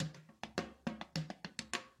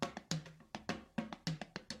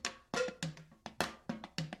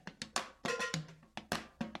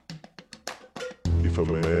If a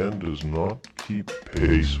man does not keep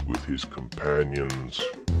pace with his companions,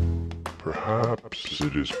 perhaps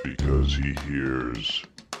it is because he hears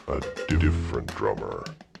a different drummer.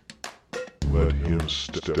 Let him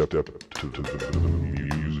step to the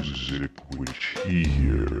music which he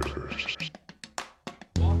hears.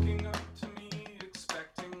 Walking up to me,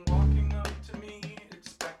 expecting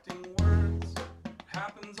words.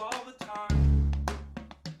 Happens all the time.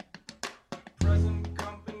 Present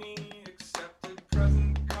company,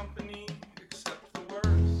 accept the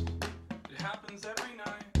worst. It happens every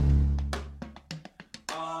night.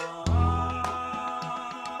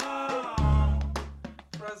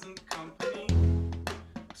 Present company,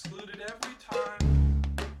 excluded every time.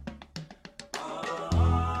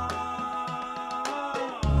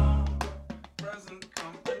 Present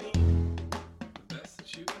company, the best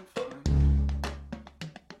that you can find.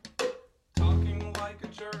 Talking like a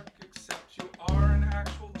jerk, except you are an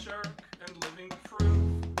actual jerk and living proof.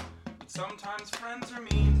 But sometimes friends are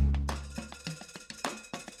mean.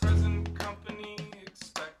 Present company,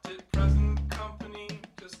 expect it. Present company,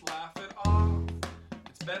 just laugh it off.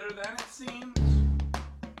 It's better than it seems.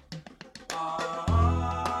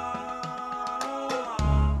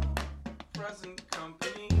 Present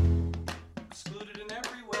company, excluded in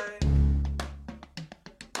every way.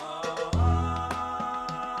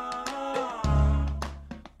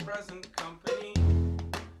 Present company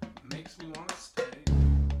makes me want to stay.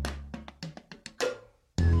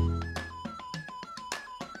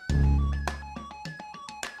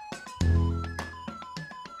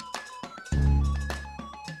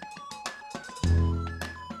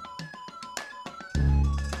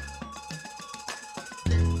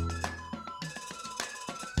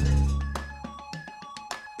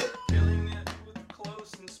 Killing it with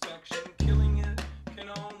close inspection, killing it can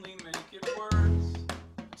only make it worse.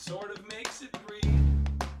 It sort of makes it breed.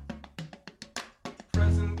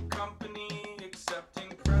 Present company, accepting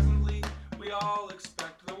presently, we all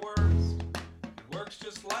expect the worst. It works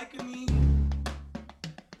just like a need.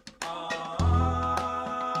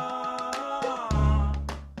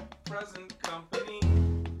 Present company,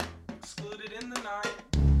 excluded in the night.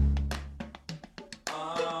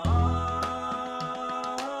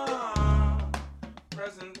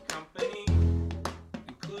 Present company,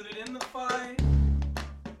 included in the fight.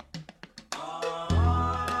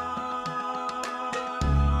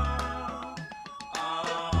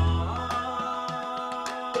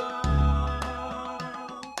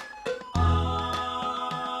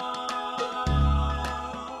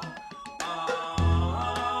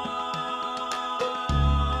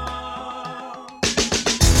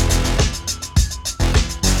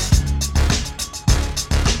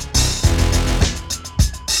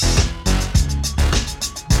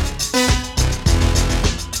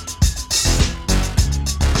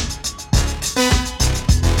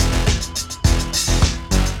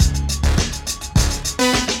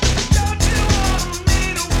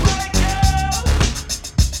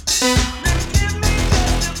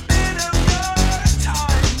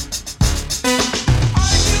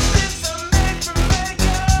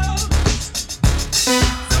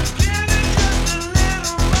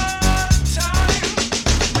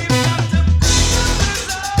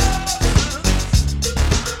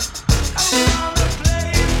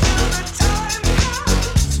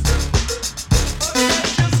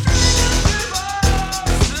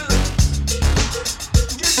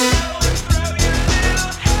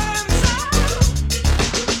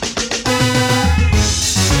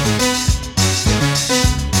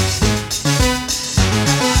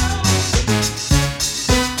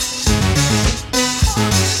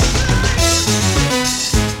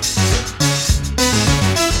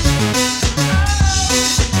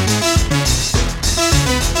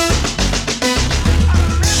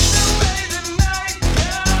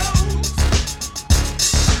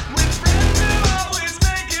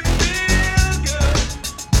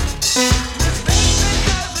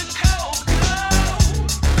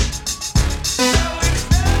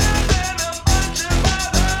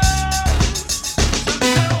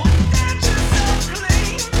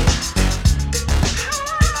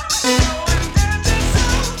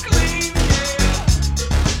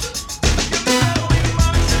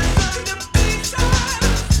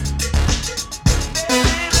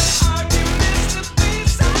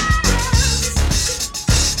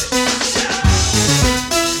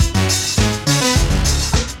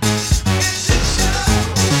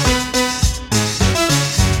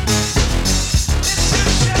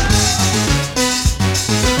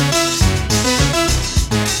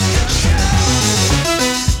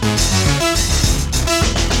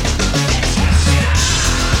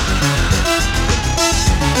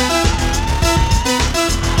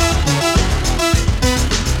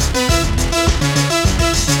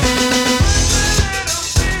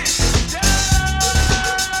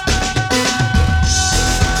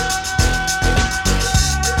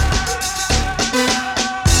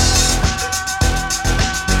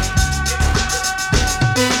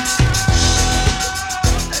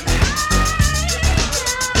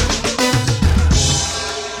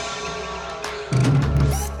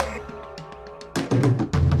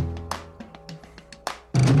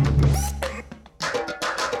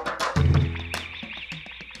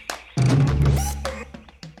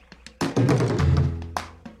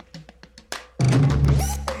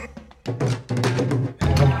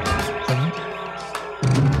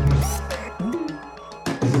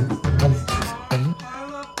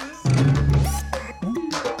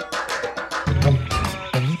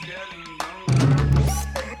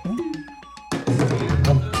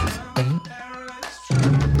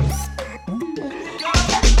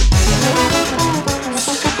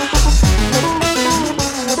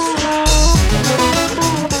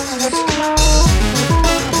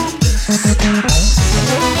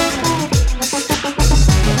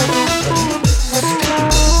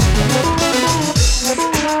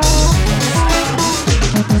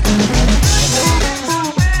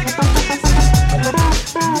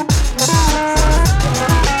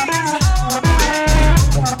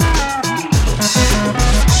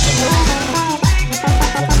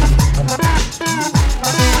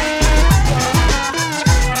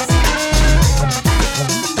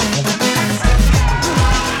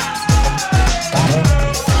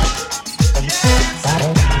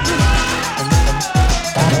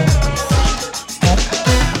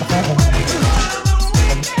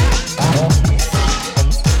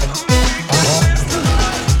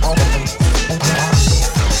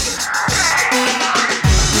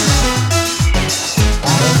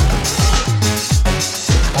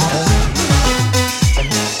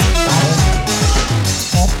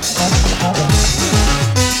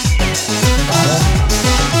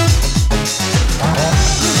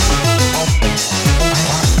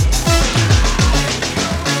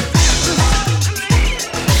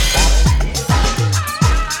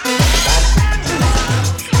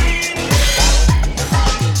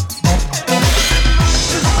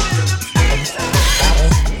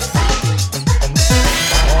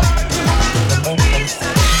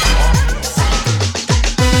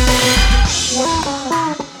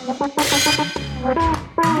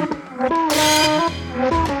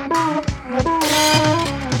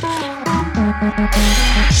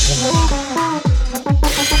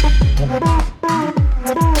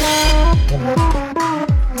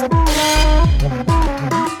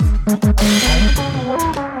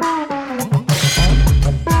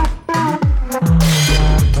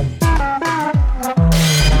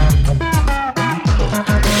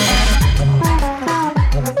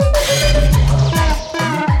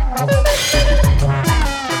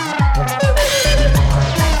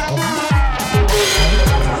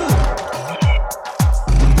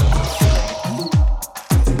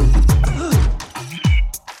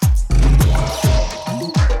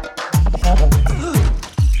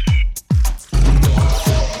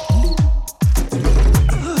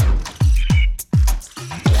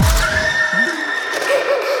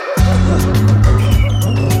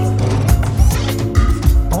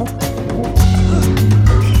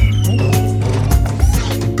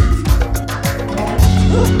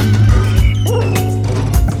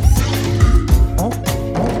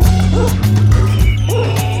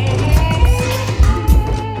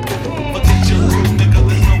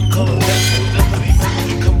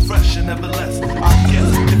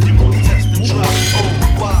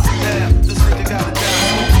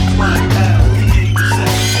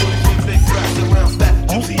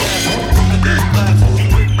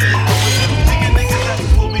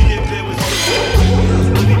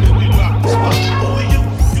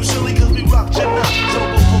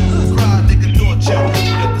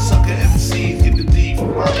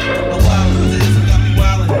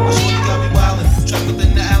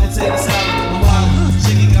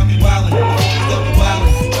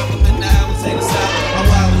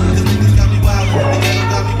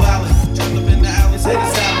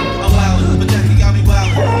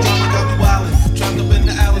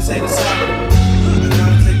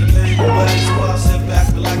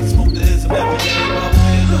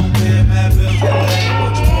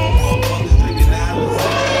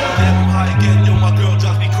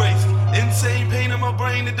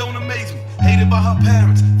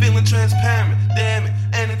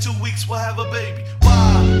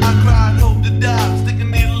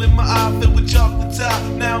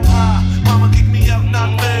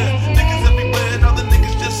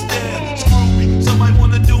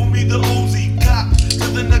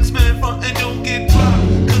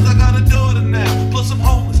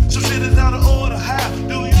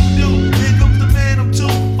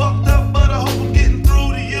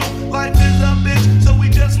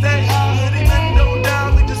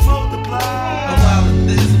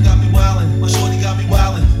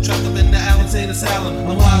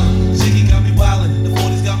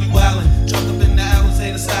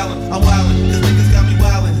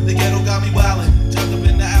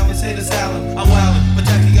 Asylum. I'm wildin',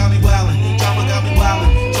 Pataki got me wildin', drama got me wildin'.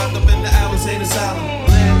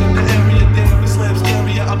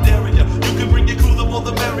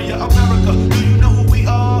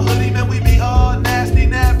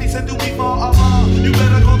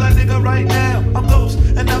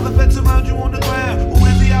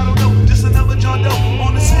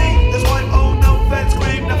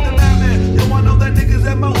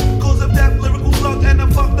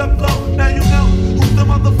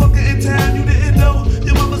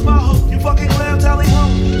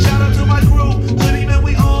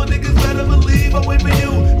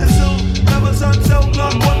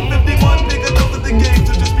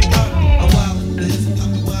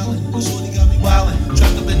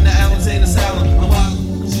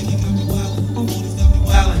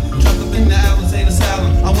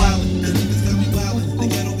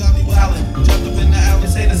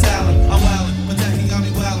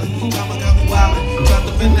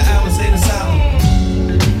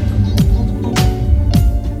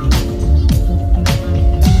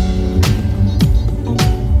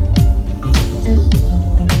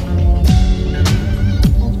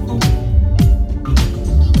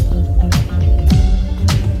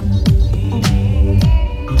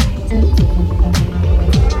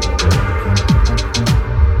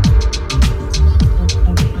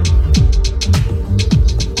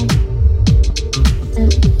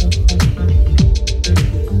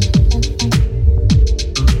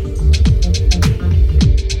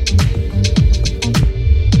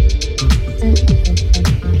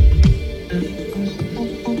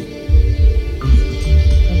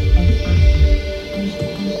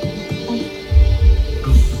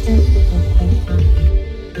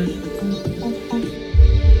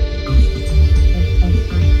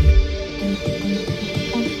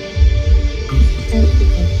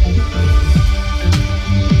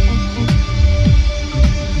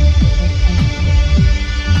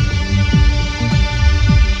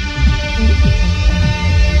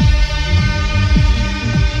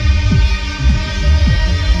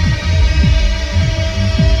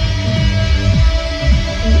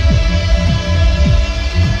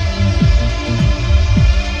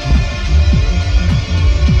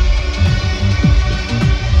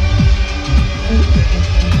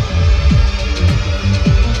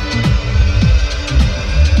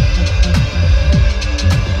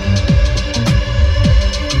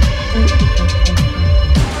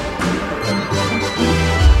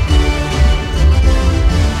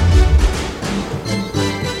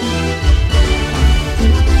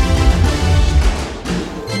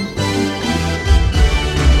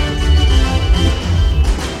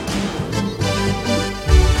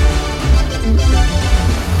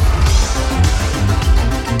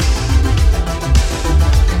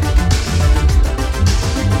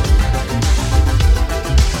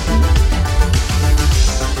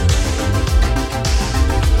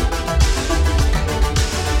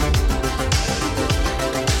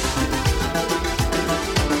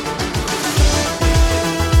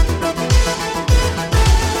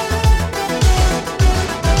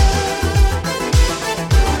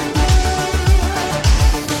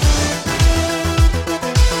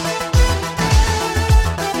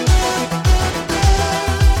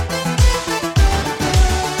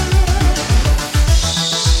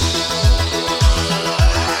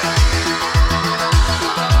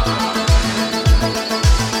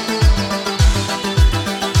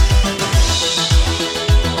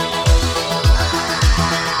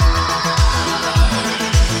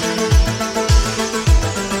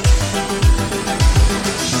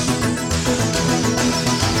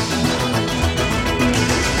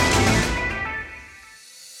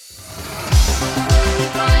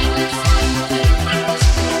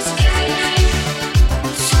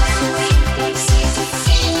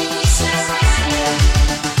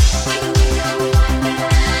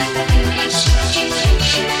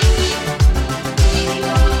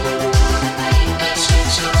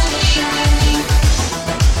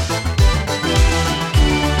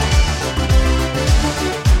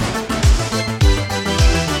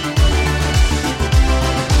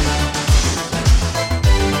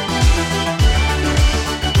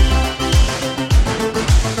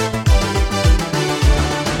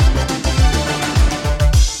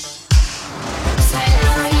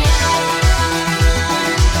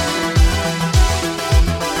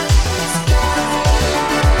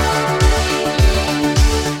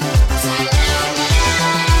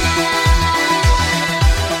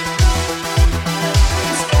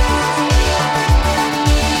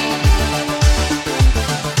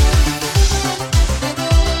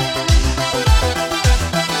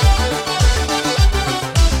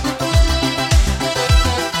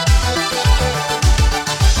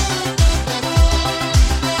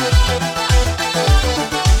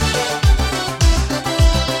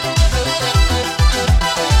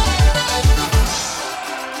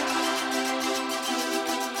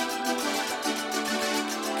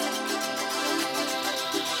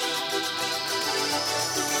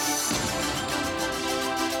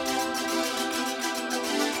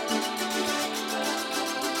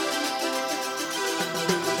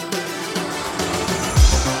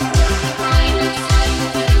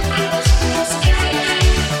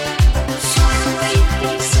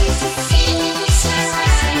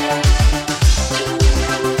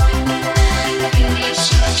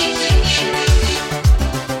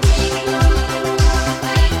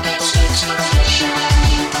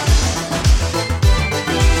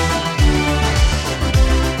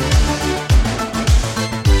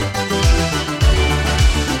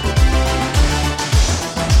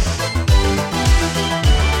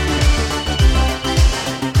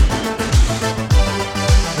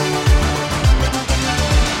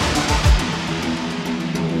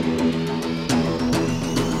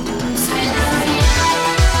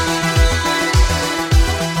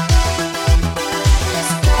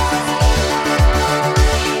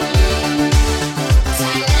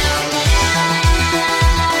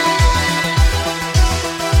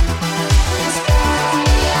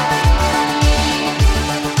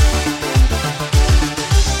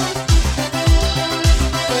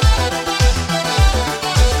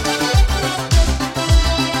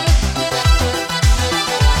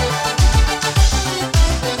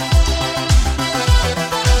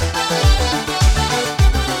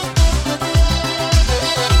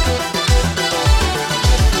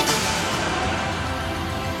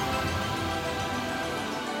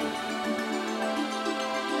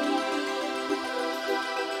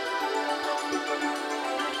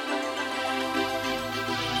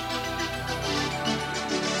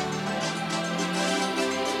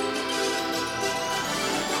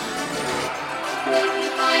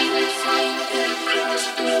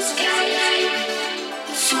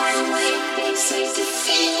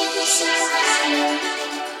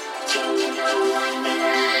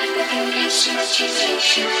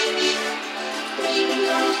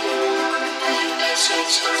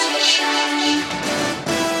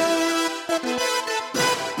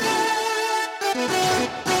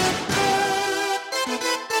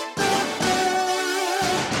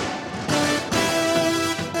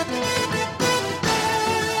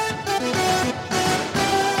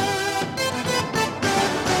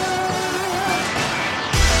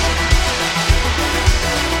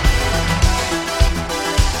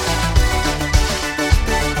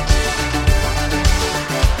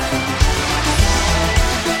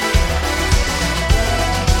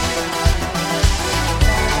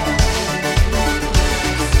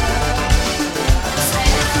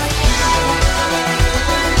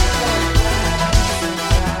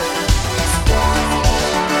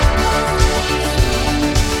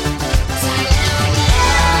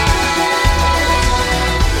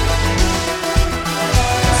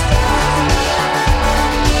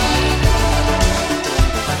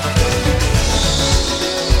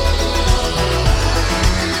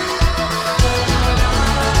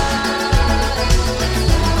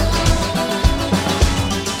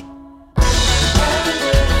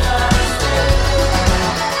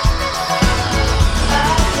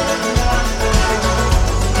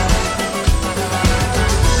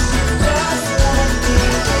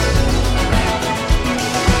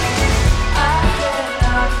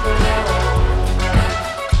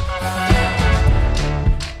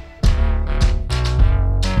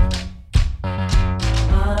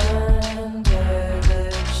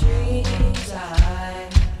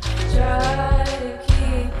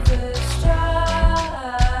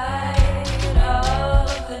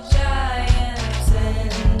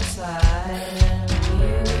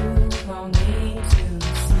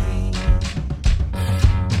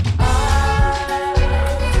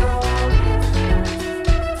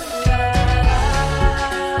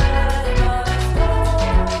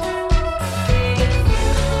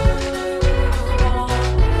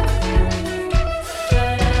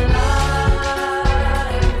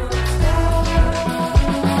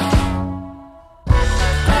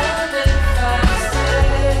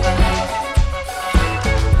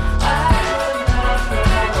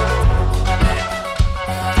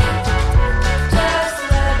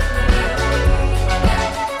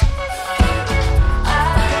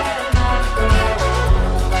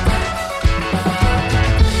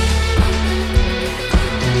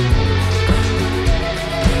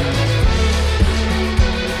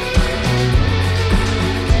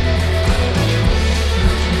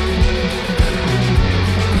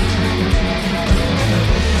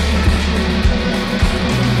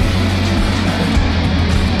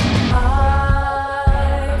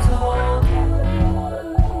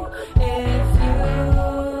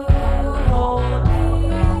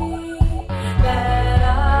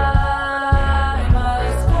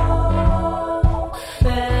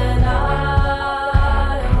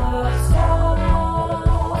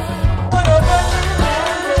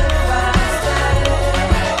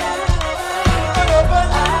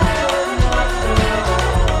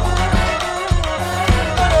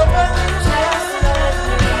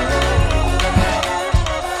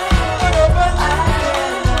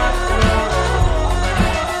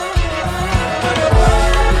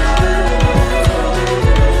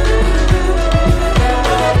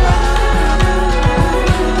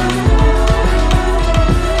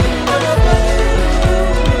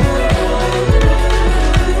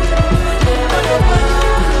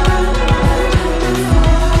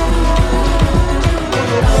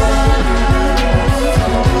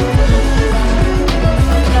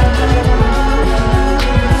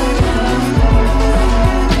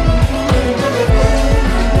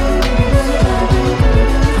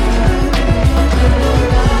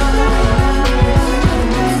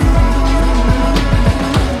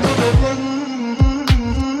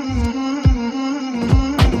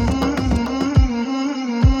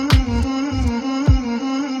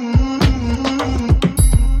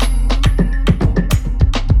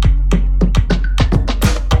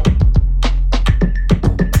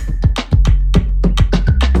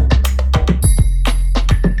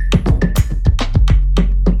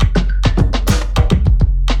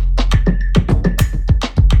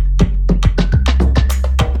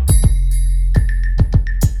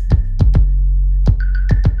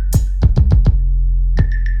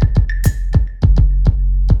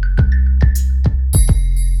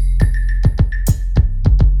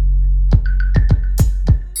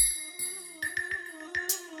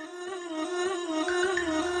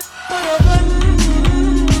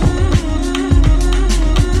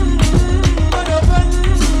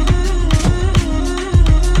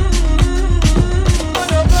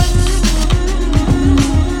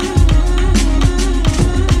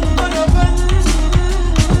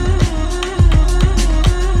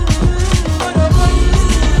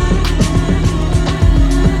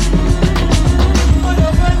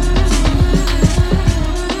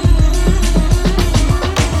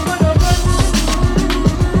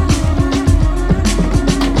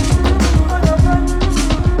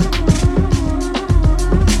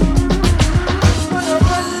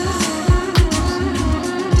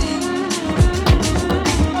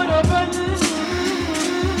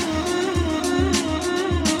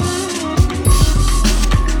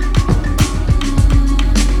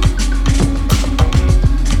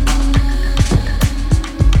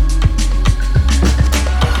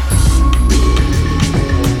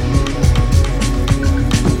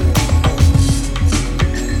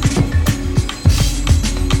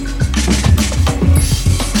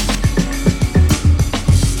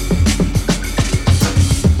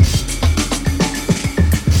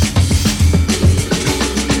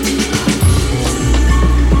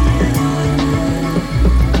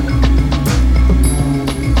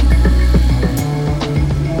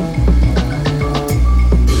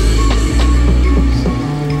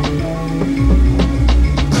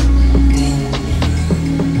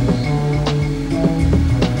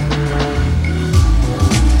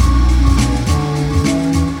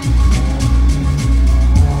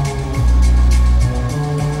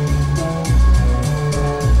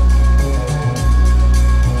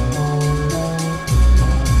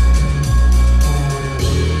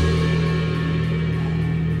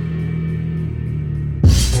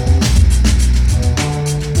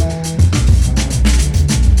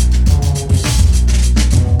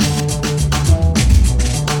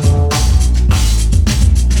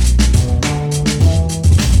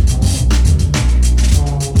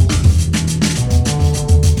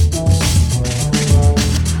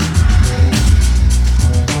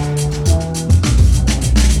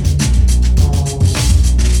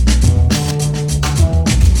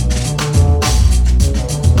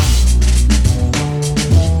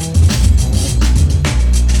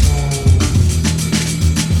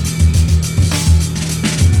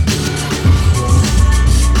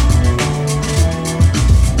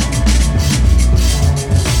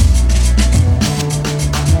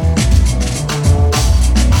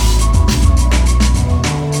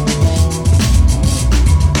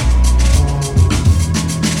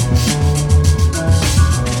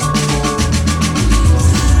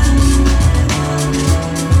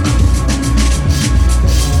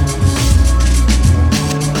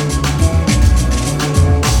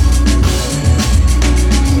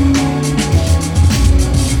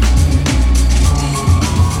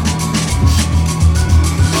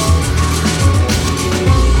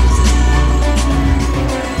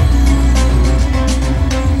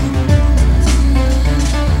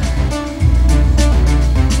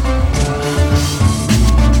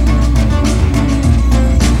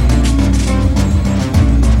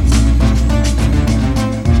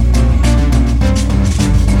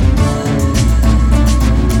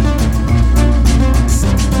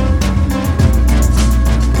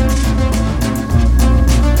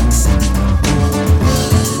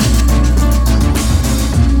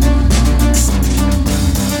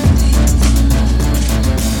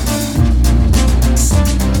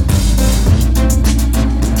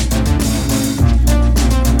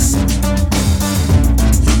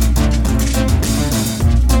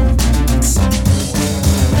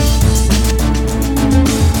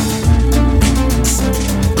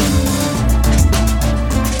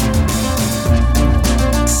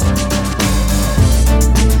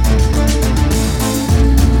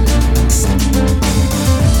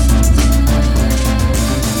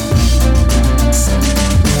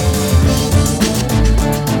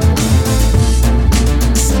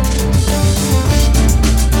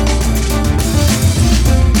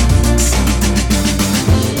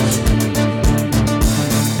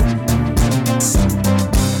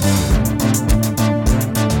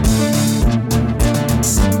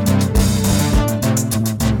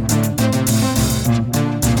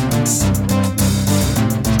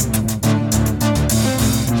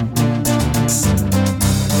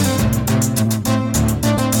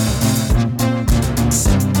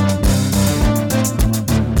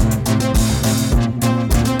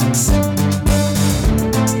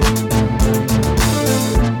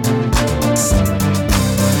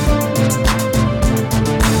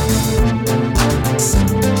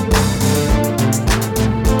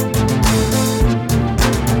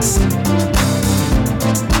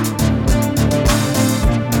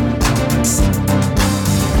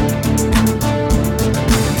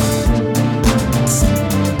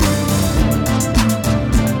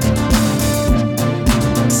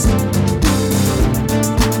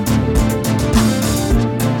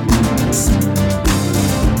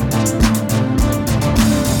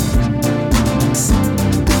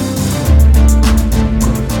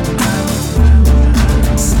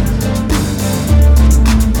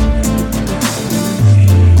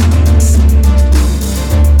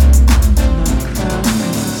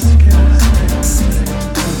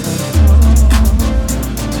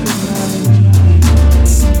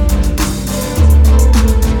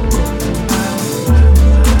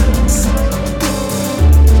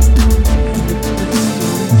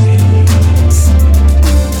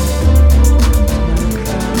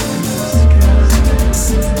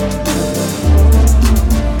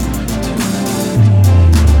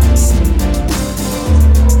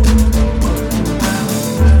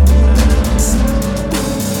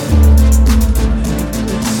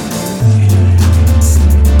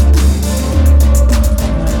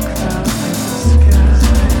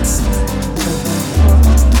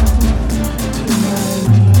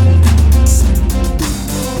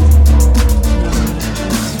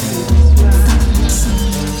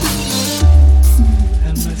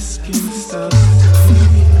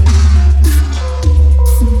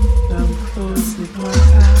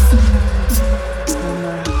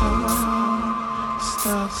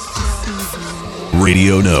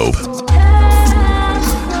 Radio Nope.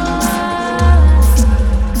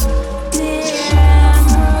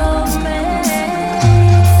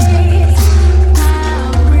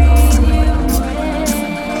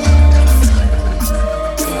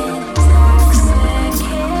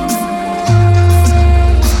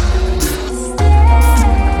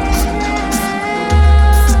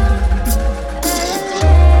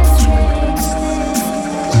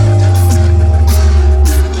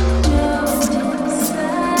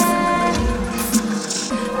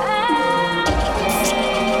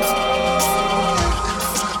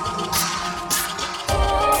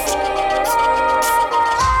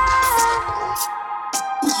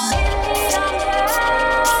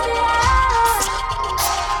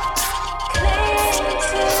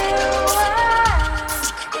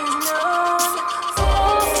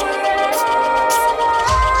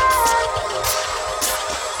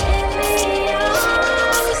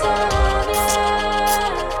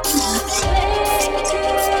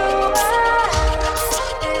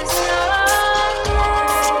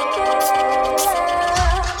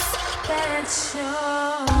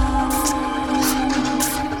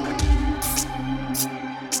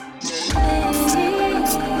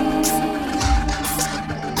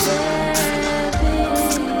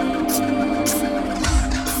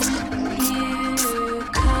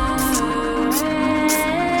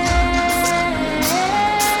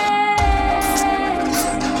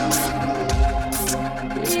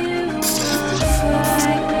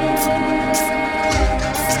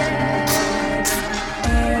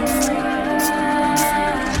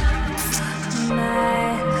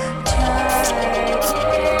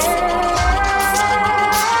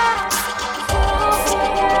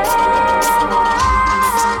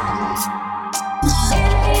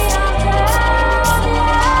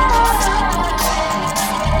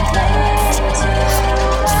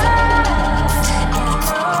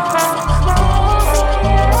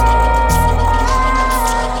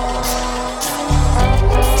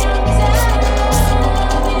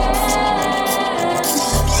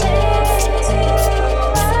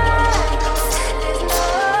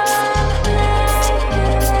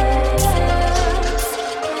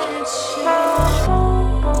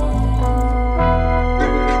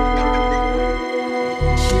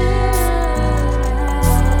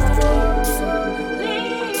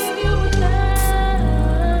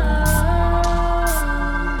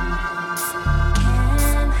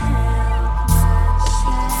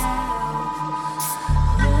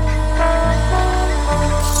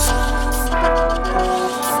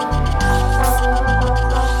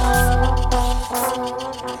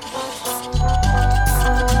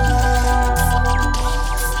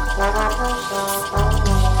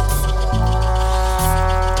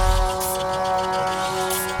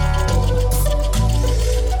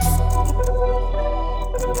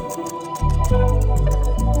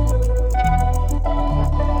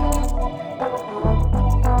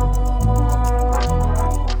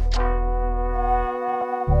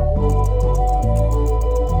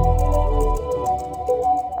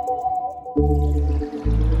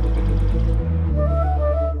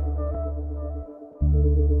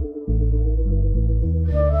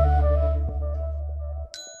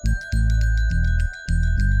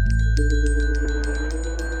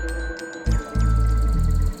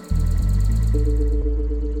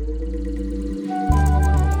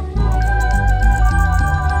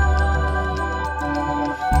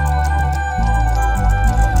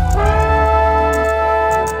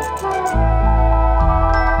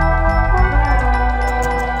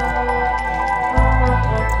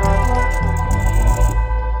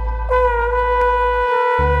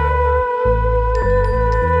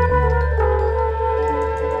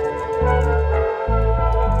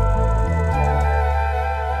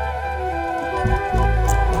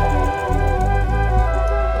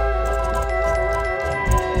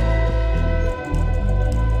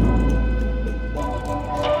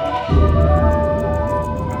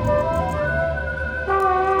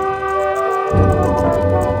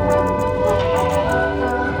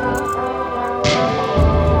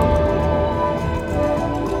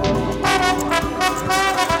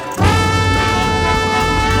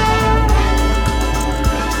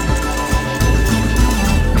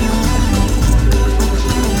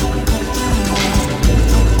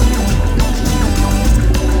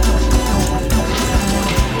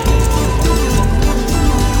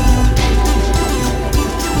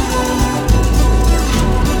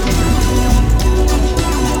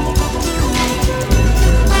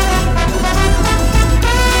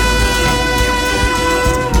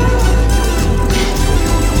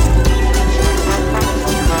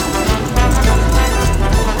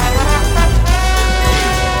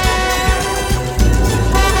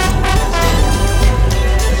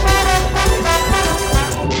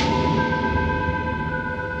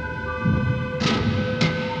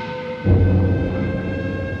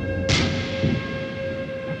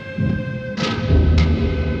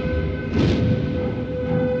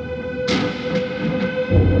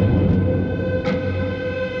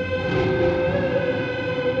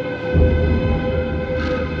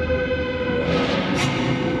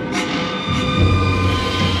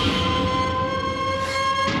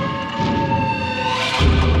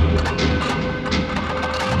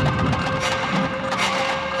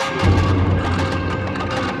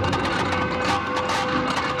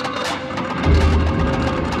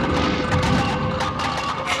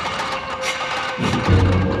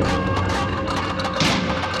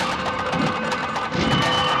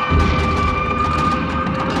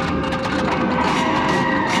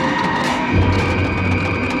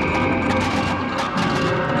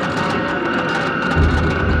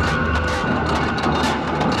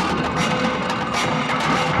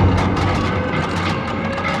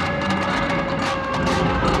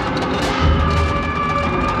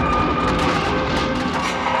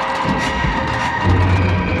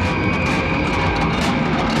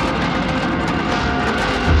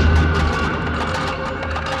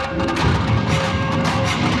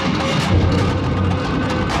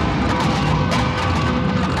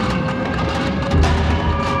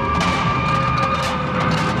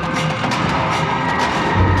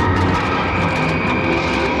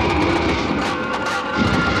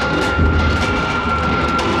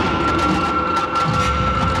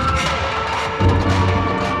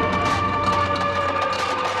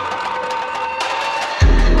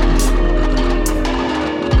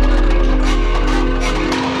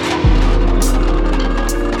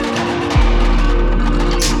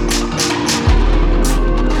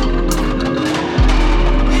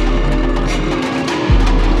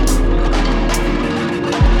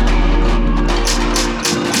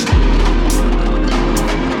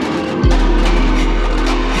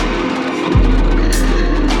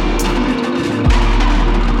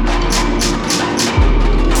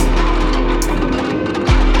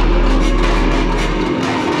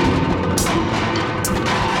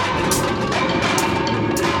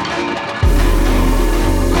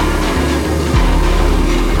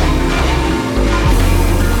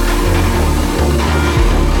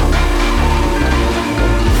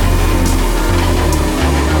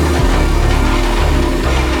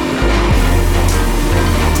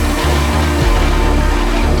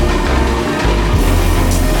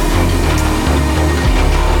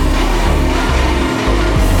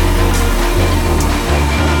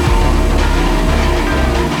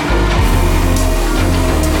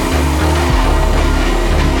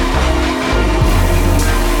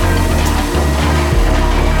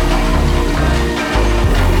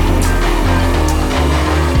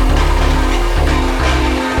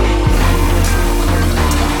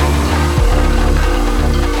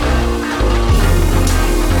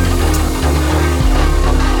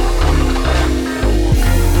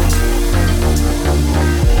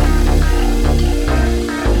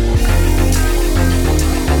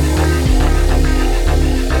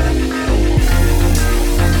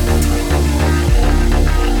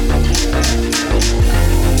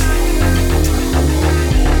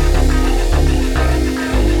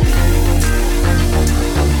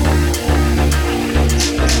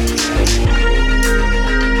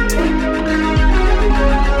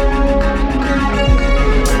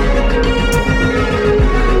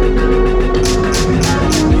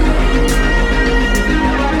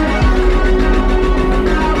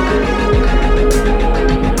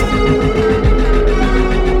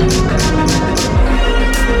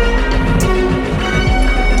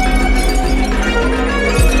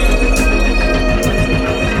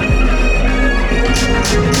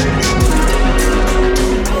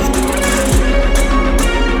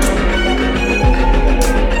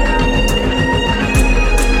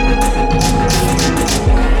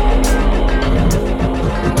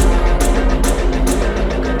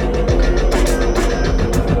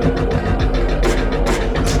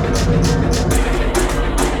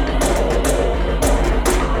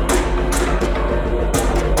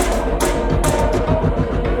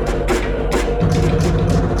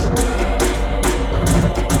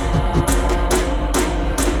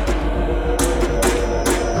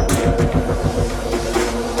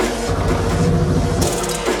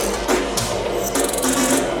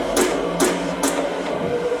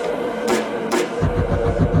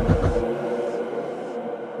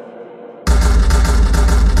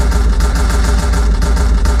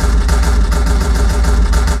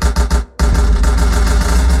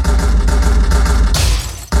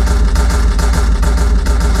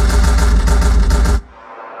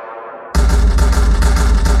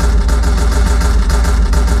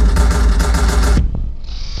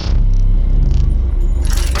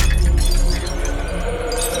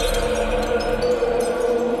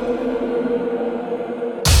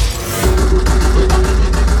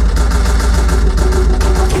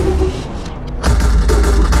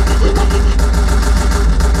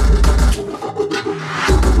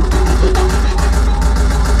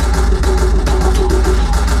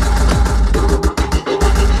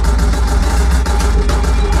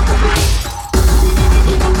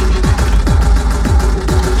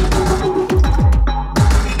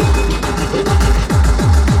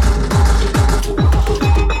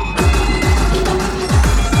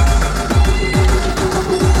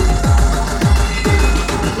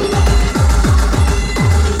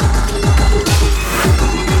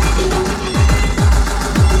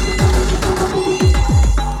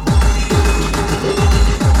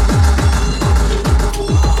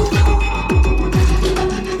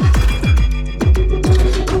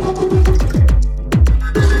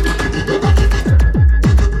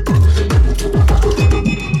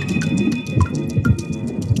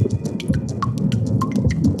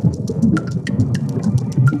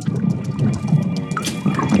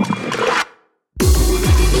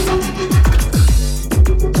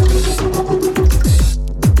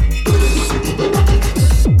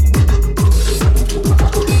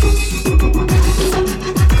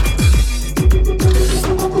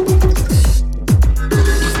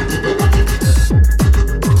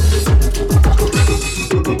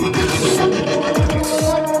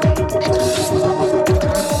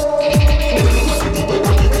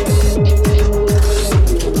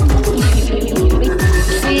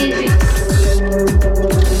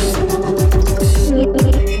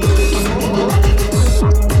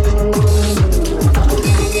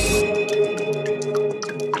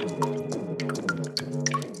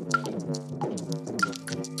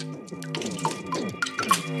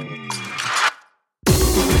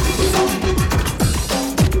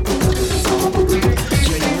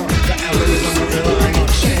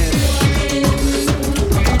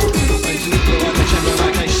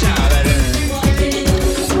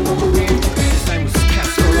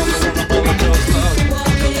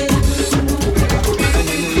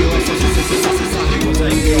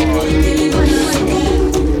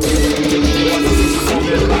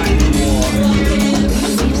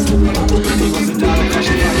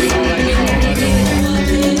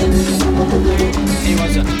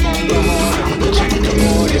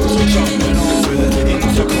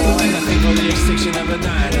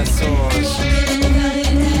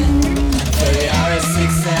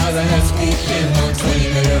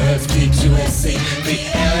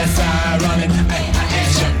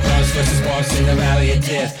 valley of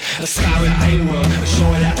death. A sky without a world, a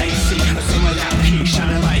shore without AC, a sun without peak,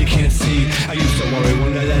 shining light you can't see. I used to worry,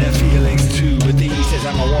 wonder that I feelings too, but these days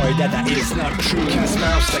I'm worried that is not true. Cast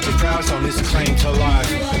sparrows stack his brows on his claim to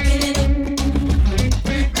life,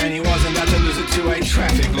 and he wasn't about to lose it to a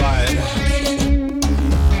traffic light.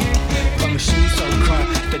 But machines don't cry,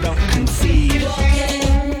 they don't concede.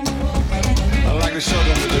 Like the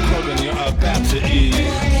children with the children you're about to eat.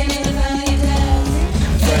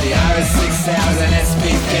 30 hours, 6,000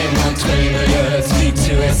 SP, 120 million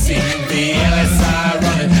V2SC, VLSI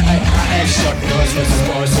running, AIX shot noise versus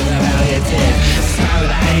Boris in the valley of death. Sky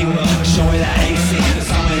without A world, a shore without AC, the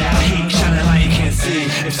sun without heat, shining light you can't see.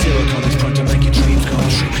 If silicon is prone to make your dreams come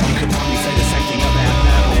true, you could probably say the same thing about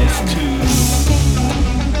madness too.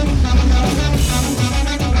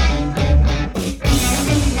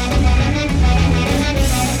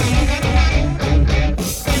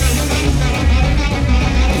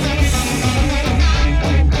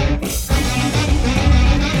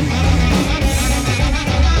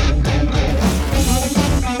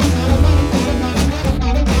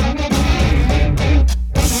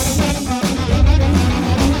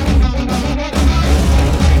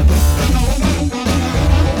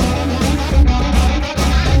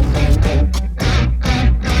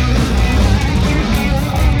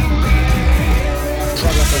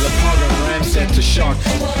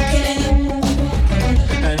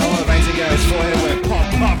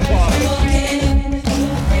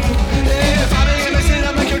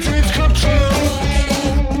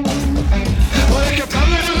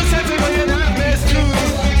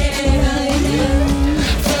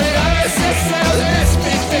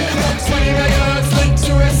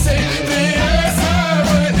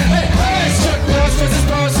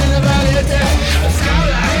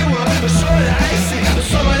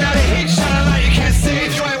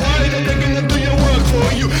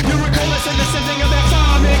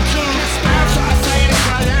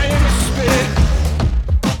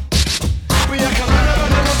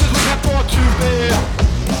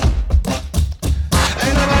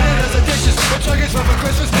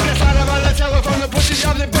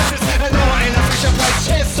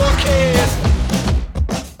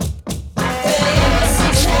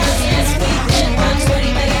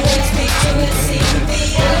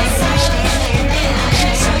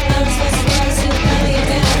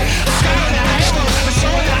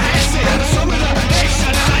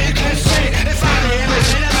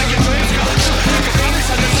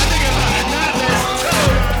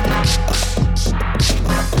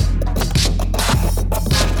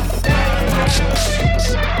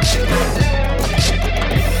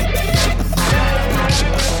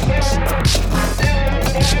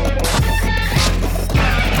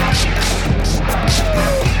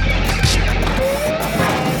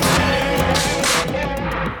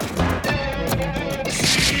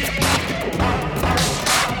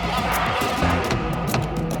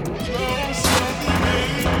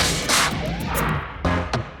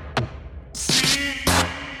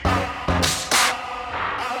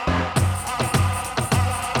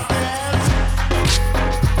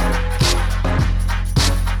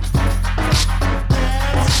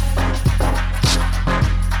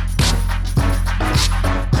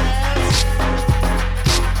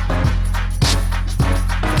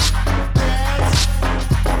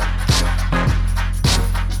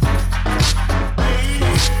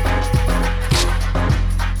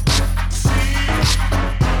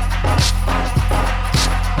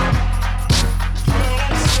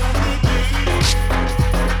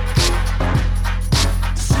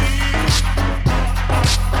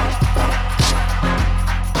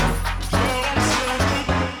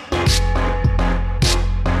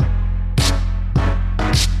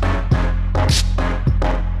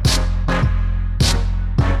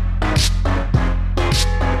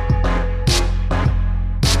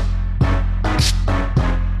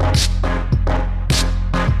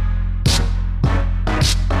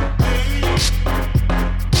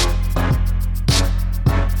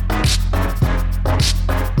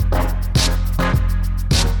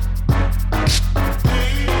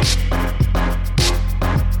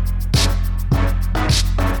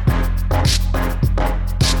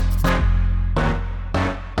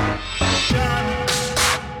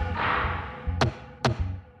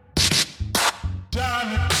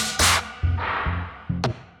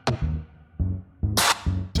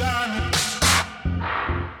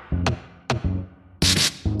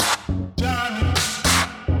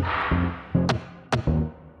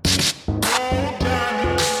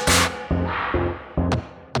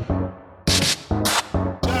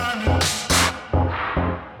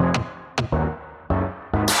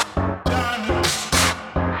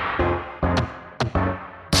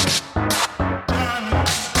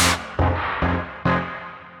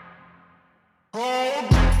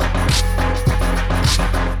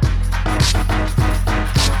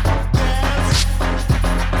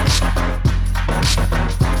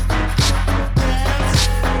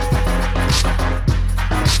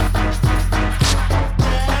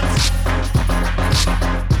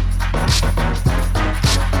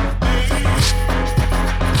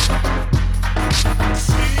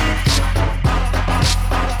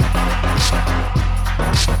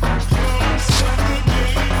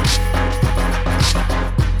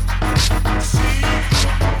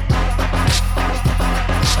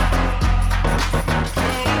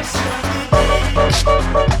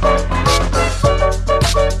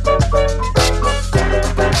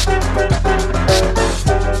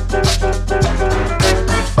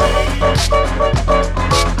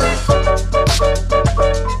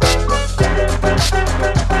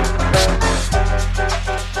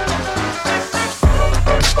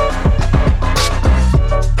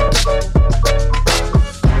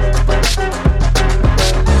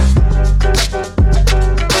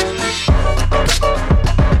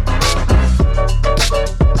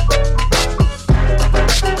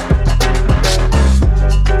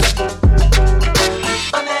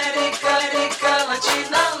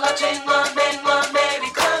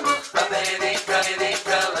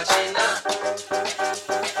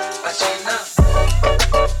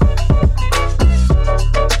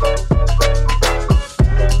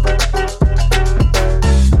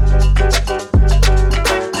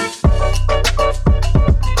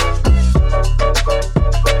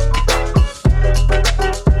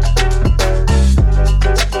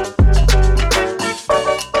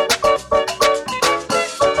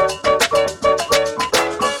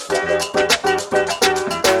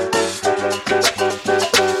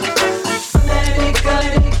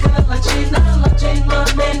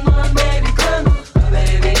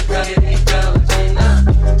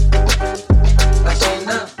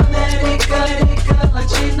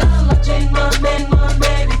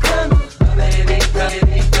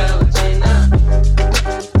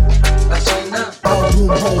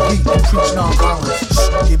 whole heat and preach non-violence.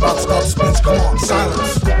 Shh, he about to start speech, come on,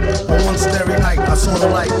 silence. On one starry night, I saw the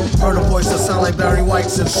light. Heard a voice that sound like Barry White,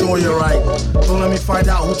 said sure you're right. Don't let me find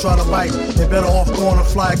out who try to bite. They better off going to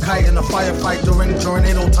fly a kite in a firefight during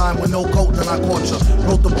tornado time with no coat, then I caught ya.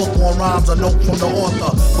 Wrote the book on rhymes, a note from the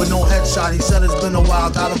author. With no headshot, he said it's been a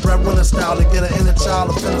while. Got a breadwinner style to get an inner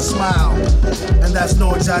child to finna smile. And that's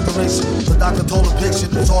no exaggeration. The doctor told the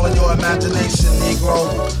patient it's all in your imagination,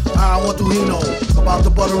 Negro. What do he know about the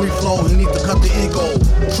buttery flow? He need to cut the ego.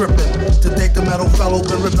 Tripping to date the metal fellow,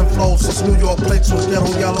 been ripping flows since New York plates was ghetto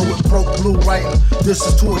yellow with broke blue writing. This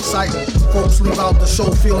is too exciting. Folks leave out the show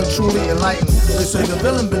feeling truly enlightened. They say the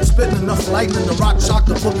villain been spitting enough lightning. The rock shocked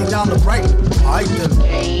the boogie down to Brighton. Alright then.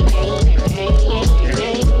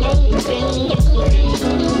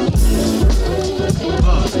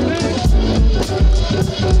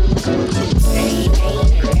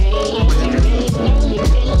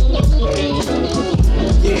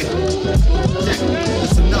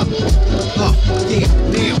 Listen up. Yeah,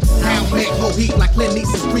 now, pound make whole heat like Clint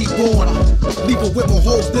East's reborn. Leave a whip on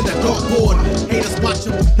holes, then a dartboard. Haters watch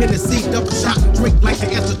him, Hennessy, double shot and drink like the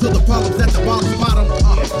answer to the problems at the bottom.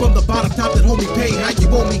 From the bottom top that homie pay, how you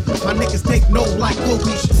owe me? My niggas take no like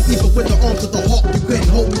Kobe. Even with the arms of the hawk, you couldn't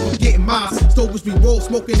hold me from getting mine. Stores we roll,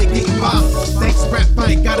 smoking and getting by. Thanks, rap,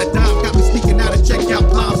 I ain't got a dime. Got me sneaking out and check out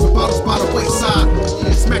lives for bottles by the wayside.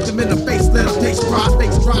 Smack them in the face, let them taste pride.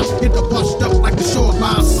 Face dry, hit the washed up like the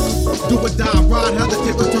shorelines. Do or die, ride how the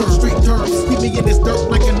table turn, street turns. Keep me in this dirt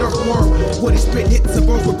like an earthworm. What he spit hits and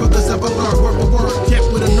verse with brothers ever learn. Word for word, kept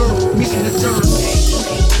with a nerve, meeting the turn.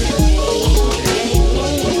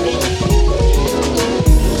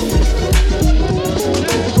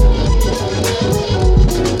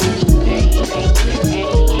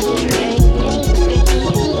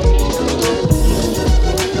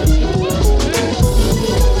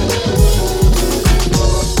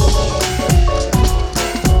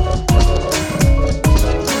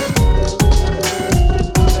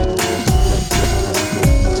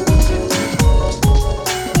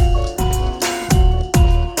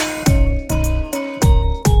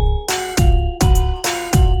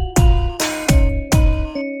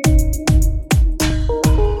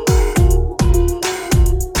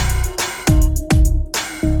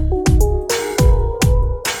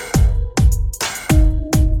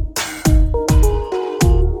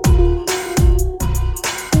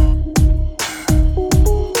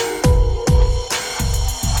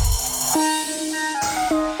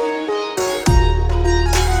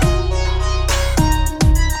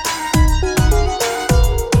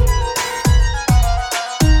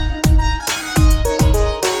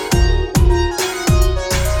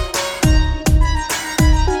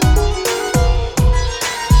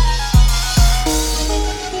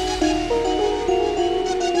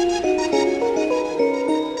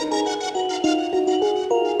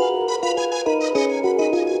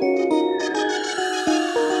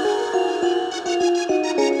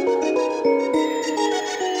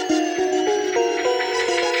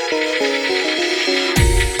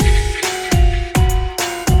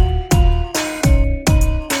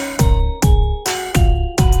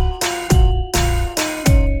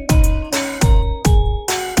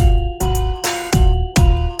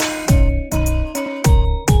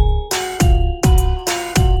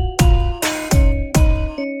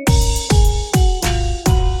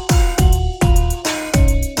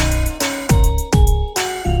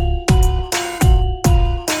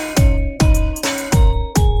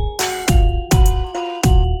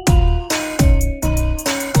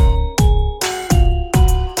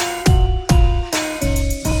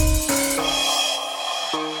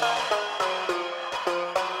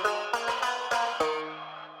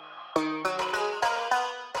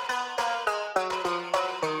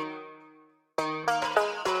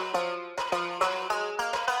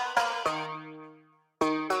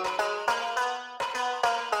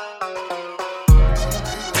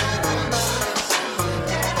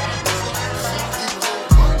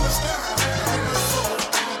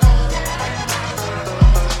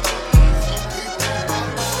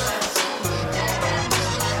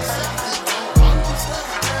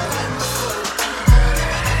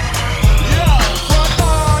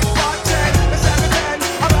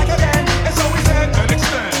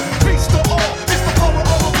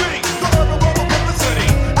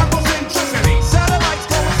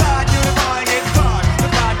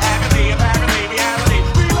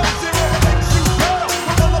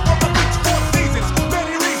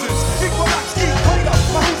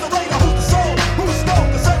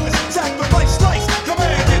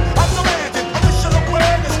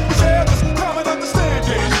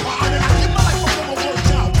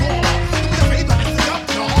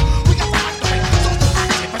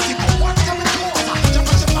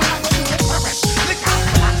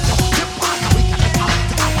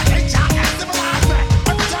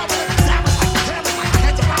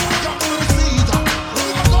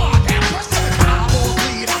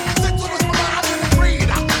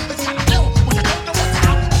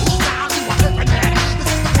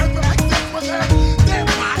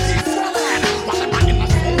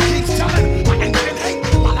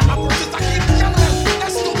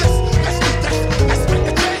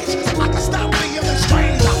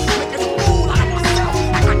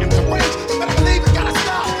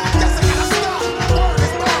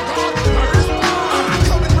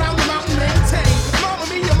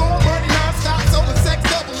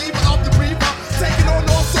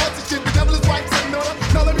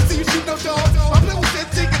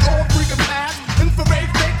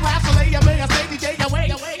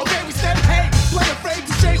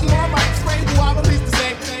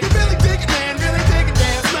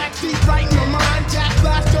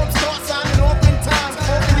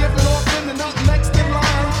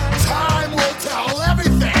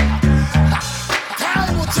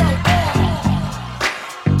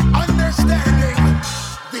 understanding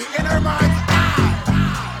the inner mind's eye.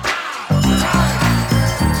 Time,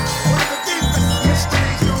 one of the deepest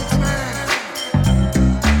mysteries known to man.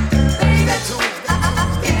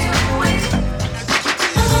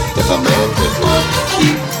 If a man could